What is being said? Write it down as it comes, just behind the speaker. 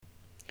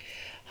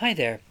Hi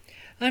there.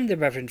 I'm the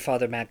Reverend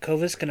Father Matt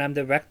Kovisk, and I'm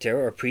the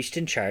rector or priest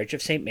in charge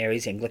of St.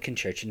 Mary's Anglican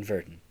Church in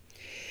Verdun.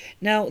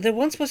 Now, there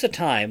once was a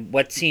time,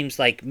 what seems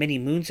like many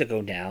moons ago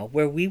now,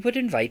 where we would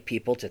invite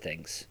people to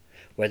things.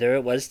 Whether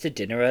it was to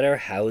dinner at our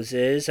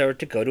houses, or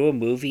to go to a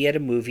movie at a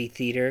movie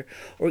theater,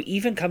 or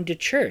even come to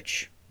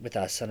church with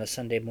us on a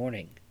Sunday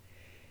morning.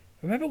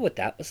 Remember what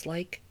that was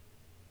like?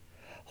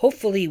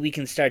 Hopefully, we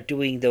can start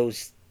doing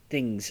those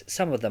things,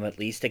 some of them at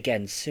least,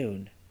 again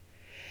soon.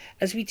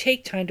 As we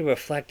take time to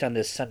reflect on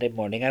this Sunday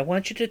morning, I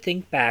want you to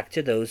think back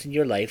to those in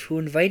your life who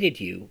invited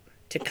you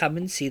to come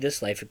and see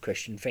this life of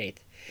Christian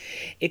faith.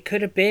 It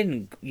could have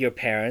been your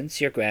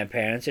parents, your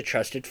grandparents, a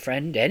trusted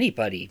friend,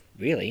 anybody,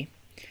 really.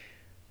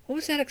 What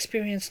was that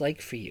experience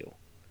like for you?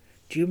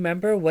 Do you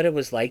remember what it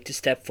was like to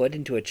step foot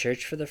into a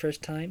church for the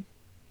first time?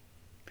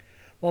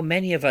 Well,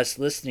 many of us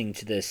listening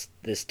to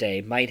this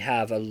day might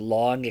have a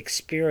long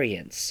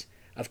experience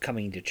of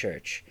coming to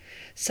church.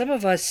 Some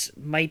of us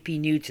might be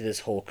new to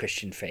this whole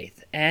Christian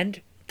faith,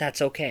 and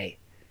that's okay.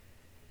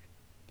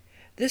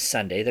 This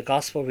Sunday, the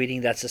gospel reading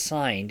that's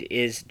assigned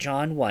is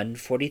John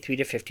 1:43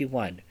 to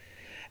 51.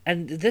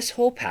 And this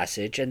whole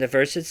passage and the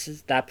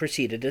verses that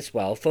preceded as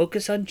well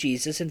focus on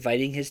Jesus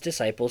inviting his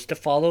disciples to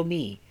follow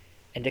me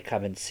and to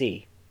come and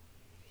see.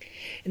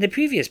 In the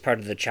previous part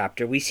of the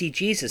chapter, we see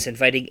Jesus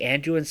inviting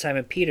Andrew and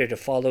Simon Peter to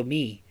follow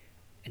me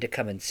and to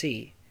come and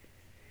see.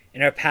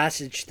 In our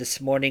passage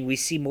this morning, we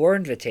see more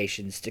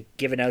invitations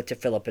given out to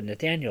Philip and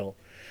Nathanael,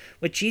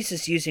 with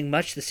Jesus using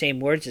much the same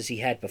words as he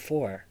had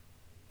before.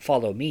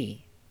 Follow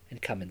me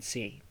and come and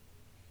see.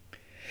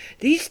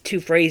 These two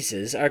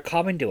phrases are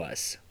common to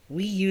us.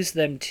 We use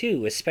them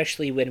too,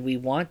 especially when we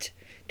want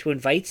to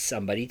invite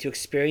somebody to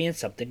experience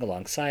something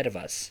alongside of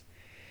us.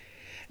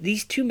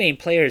 These two main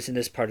players in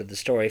this part of the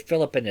story,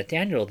 Philip and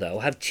Nathanael, though,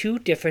 have two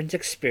different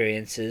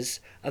experiences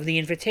of the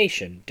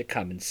invitation to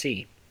come and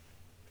see.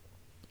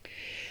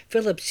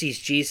 Philip sees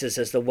Jesus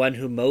as the one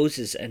who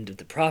Moses and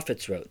the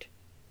prophets wrote,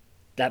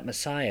 that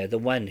Messiah, the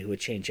one who would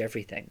change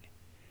everything.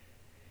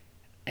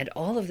 And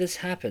all of this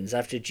happens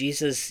after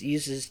Jesus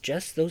uses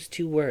just those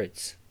two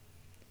words,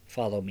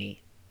 follow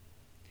me.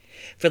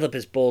 Philip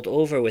is bowled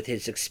over with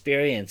his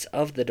experience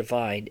of the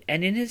divine,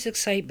 and in his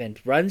excitement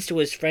runs to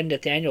his friend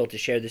Nathanael to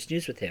share this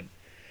news with him.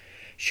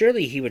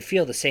 Surely he would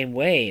feel the same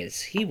way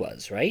as he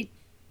was, right?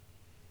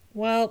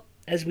 Well,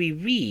 as we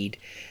read,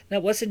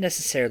 that wasn't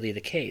necessarily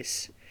the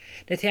case.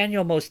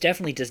 Nathanael most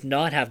definitely does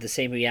not have the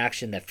same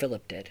reaction that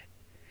Philip did.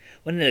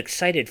 When an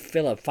excited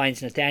Philip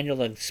finds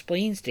Nathanael and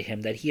explains to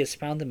him that he has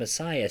found the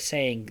Messiah,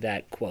 saying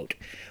that, quote,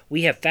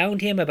 we have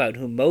found him about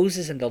whom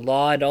Moses and the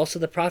law and also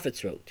the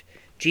prophets wrote,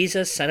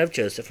 Jesus, son of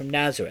Joseph from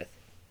Nazareth.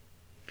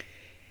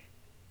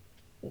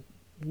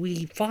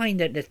 We find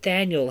that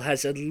Nathanael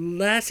has a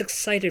less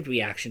excited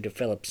reaction to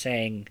Philip,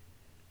 saying,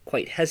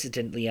 quite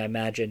hesitantly, I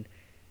imagine,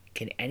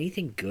 can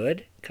anything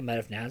good come out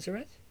of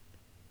Nazareth?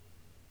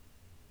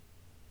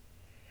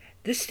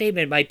 This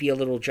statement might be a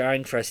little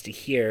jarring for us to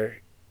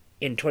hear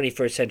in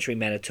 21st century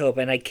Manitoba,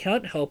 and I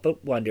can't help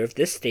but wonder if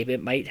this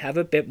statement might have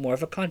a bit more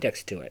of a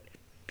context to it.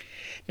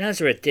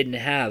 Nazareth didn't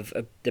have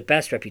the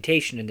best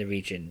reputation in the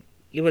region.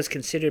 It was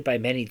considered by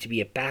many to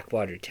be a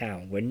backwater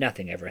town where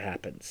nothing ever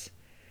happens.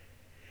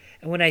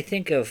 And when I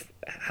think of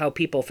how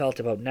people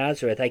felt about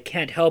Nazareth, I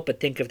can't help but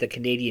think of the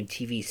Canadian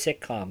TV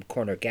sitcom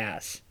Corner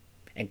Gas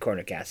and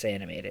Corner Gas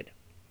Animated.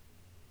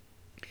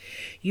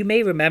 You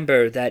may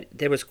remember that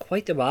there was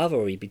quite the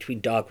rivalry between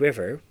Dog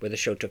River, where the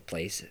show took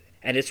place,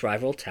 and its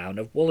rival town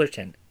of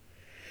Woolerton.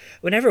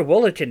 Whenever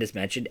Woolerton is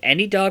mentioned,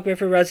 any Dog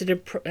River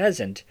resident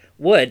present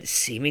would,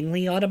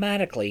 seemingly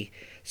automatically,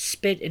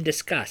 spit in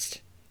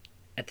disgust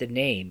at the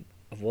name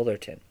of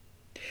Woolerton.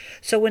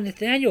 So when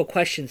Nathanael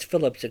questions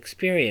Philip's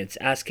experience,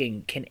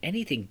 asking, can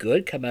anything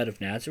good come out of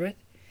Nazareth?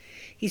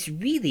 He's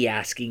really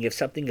asking if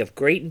something of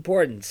great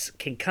importance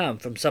can come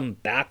from some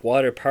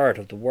backwater part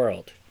of the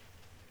world.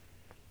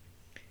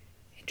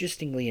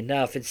 Interestingly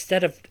enough,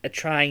 instead of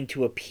trying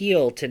to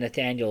appeal to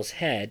Nathanael's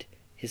head,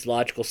 his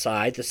logical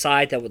side, the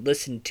side that would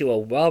listen to a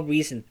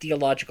well-reasoned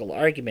theological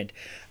argument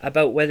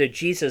about whether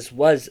Jesus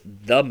was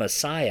the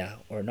Messiah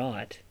or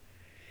not,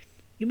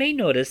 you may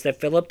notice that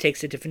Philip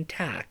takes a different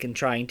tack in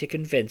trying to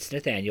convince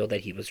Nathanael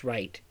that he was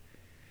right.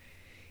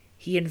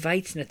 He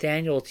invites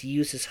Nathanael to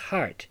use his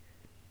heart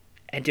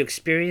and to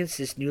experience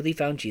this newly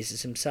found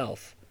Jesus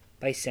himself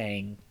by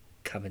saying,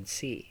 come and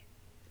see.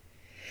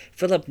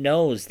 Philip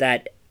knows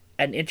that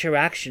an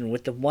interaction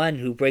with the one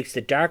who breaks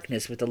the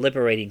darkness with the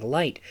liberating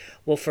light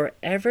will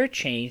forever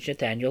change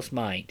Nathanael's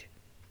mind.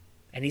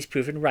 And he's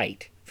proven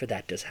right, for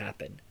that does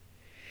happen.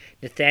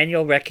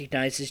 Nathanael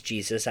recognizes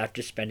Jesus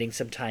after spending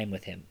some time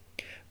with him,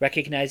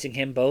 recognizing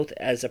him both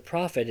as a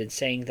prophet and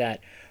saying that,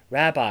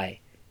 Rabbi,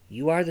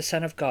 you are the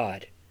Son of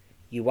God.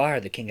 You are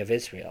the King of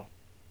Israel.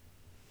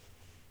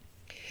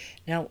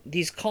 Now,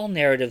 these call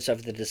narratives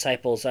of the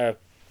disciples are,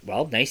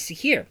 well, nice to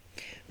hear,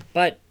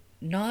 but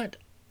not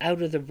out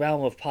of the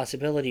realm of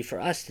possibility for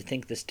us to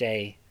think this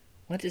day,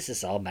 what does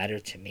this all matter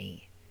to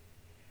me?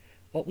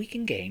 What we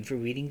can gain for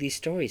reading these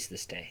stories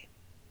this day.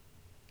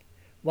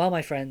 Well,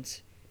 my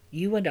friends,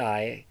 You and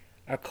I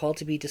are called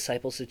to be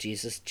disciples of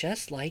Jesus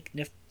just like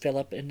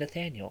Philip and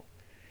Nathaniel.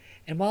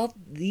 And while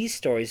these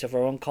stories of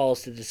our own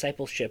calls to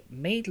discipleship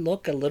may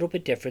look a little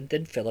bit different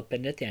than Philip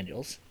and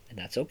Nathaniel's, and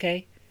that's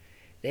okay,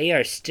 they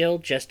are still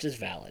just as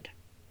valid.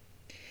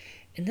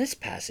 In this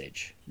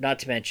passage, not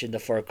to mention the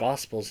four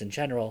Gospels in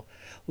general,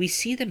 we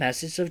see the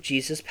message of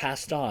Jesus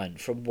passed on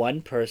from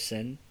one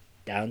person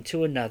down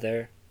to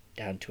another,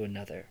 down to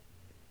another.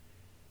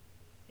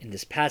 In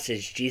this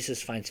passage,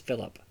 Jesus finds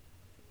Philip.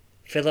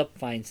 Philip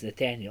finds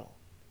Nathaniel.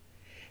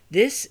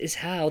 This is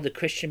how the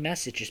Christian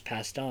message is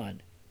passed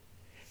on.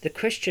 The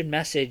Christian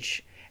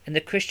message and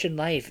the Christian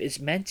life is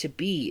meant to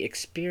be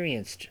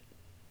experienced,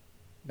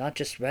 not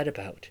just read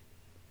about.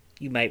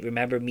 You might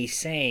remember me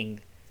saying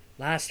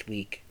last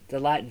week the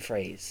Latin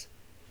phrase,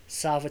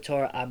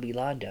 Salvator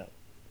ambulando.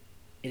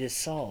 It is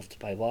solved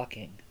by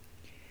walking.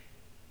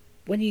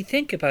 When you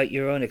think about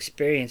your own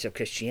experience of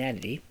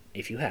Christianity,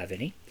 if you have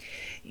any,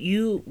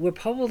 you were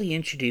probably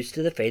introduced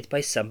to the faith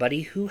by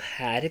somebody who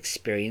had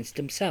experienced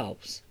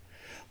themselves,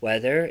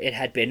 whether it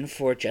had been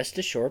for just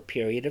a short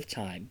period of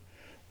time,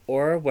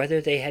 or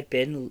whether they had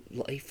been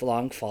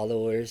lifelong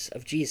followers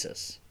of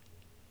Jesus.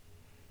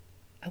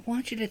 I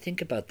want you to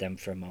think about them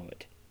for a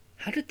moment.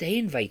 How did they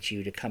invite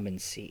you to come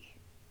and see?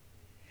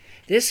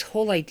 This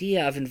whole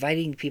idea of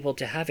inviting people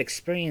to have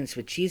experience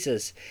with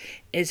Jesus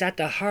is at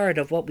the heart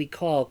of what we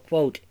call,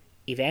 quote,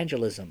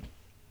 evangelism,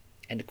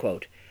 end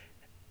quote.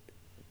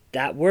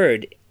 That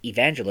word,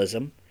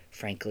 evangelism,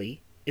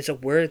 frankly, is a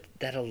word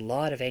that a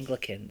lot of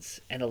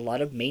Anglicans and a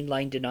lot of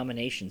mainline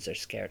denominations are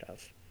scared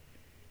of.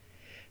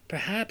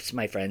 Perhaps,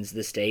 my friends,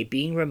 this day,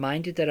 being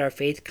reminded that our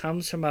faith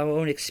comes from our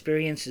own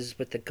experiences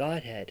with the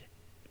Godhead,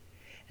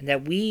 and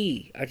that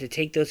we are to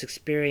take those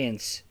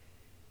experiences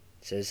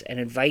and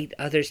invite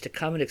others to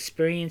come and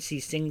experience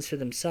these things for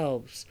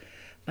themselves,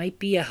 might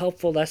be a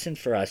helpful lesson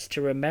for us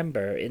to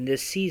remember in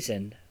this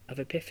season of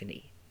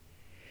Epiphany,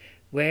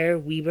 where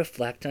we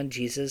reflect on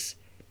Jesus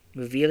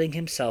revealing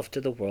himself to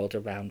the world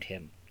around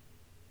him.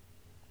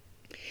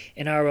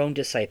 In our own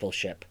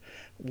discipleship,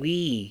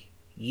 we,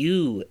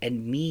 you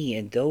and me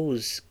and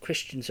those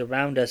Christians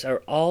around us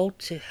are all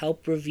to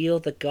help reveal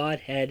the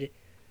Godhead,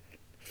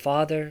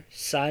 Father,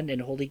 Son,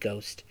 and Holy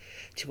Ghost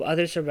to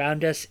others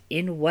around us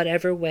in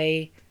whatever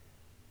way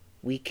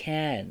we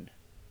can,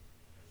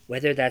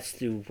 whether that's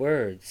through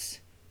words,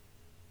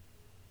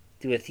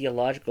 through a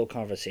theological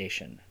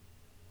conversation,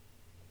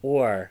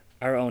 or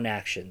our own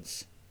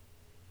actions,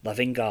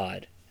 loving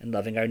God and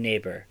loving our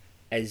neighbor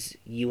as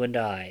you and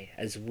I,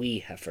 as we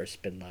have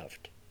first been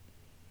loved.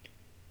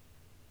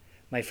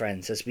 My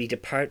friends, as we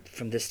depart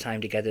from this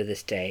time together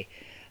this day,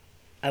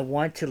 I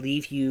want to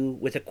leave you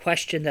with a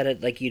question that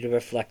I'd like you to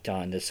reflect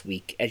on this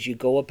week as you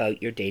go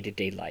about your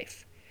day-to-day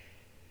life.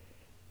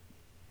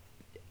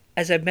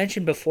 As I've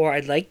mentioned before,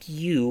 I'd like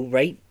you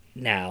right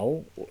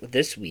now,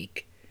 this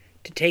week,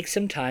 to take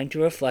some time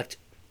to reflect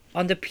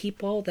on the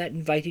people that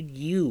invited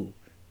you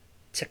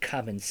to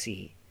come and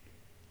see,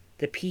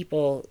 the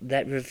people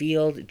that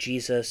revealed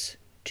Jesus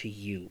to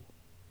you.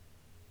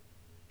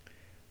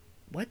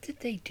 What did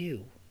they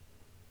do?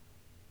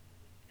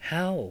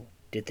 How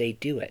did they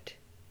do it?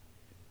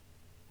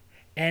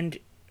 And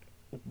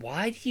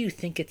why do you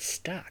think it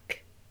stuck?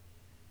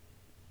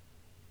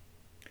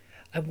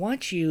 I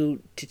want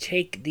you to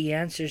take the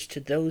answers to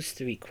those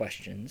three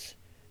questions,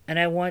 and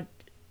I want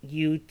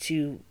you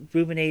to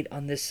ruminate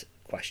on this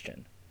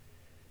question.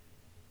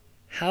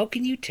 How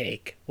can you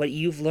take what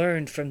you've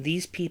learned from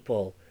these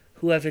people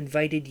who have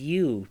invited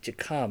you to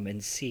come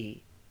and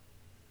see?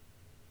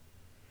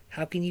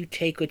 How can you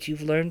take what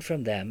you've learned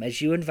from them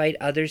as you invite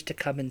others to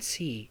come and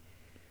see,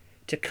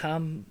 to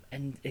come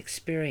and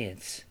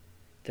experience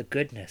the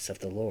goodness of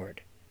the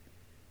Lord?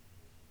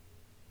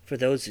 For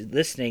those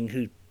listening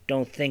who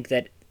don't think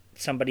that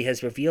somebody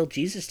has revealed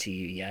Jesus to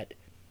you yet,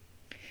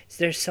 is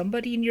there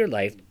somebody in your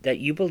life that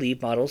you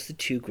believe models the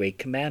two great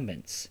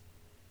commandments?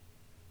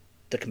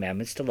 The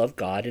commandments to love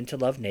God and to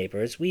love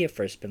neighbor as we have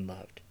first been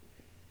loved.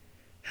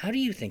 How do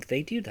you think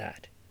they do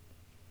that?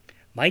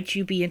 Might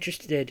you be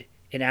interested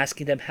in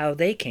asking them how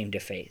they came to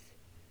faith?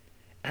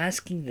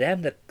 Asking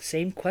them the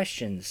same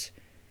questions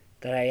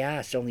that I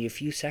asked only a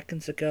few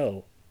seconds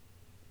ago.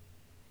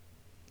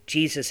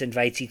 Jesus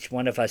invites each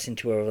one of us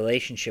into a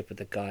relationship with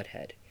the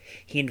Godhead.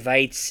 He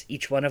invites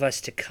each one of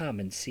us to come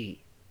and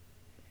see.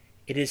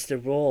 It is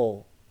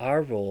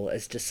our role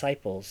as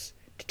disciples,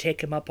 to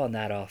take him up on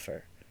that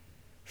offer.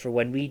 For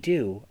when we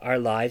do, our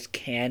lives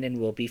can and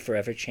will be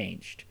forever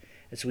changed,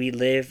 as we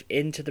live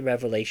into the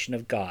revelation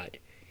of God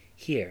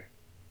here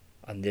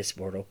on this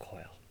mortal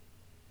coil.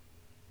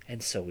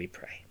 And so we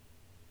pray.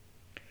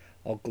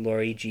 All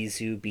glory,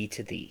 Jesu, be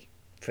to thee,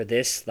 for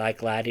this thy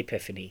glad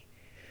Epiphany,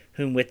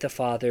 whom with the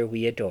Father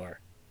we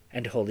adore,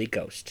 and Holy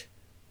Ghost,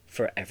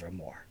 for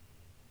evermore.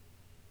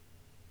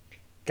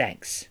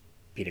 Thanks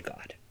be to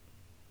God.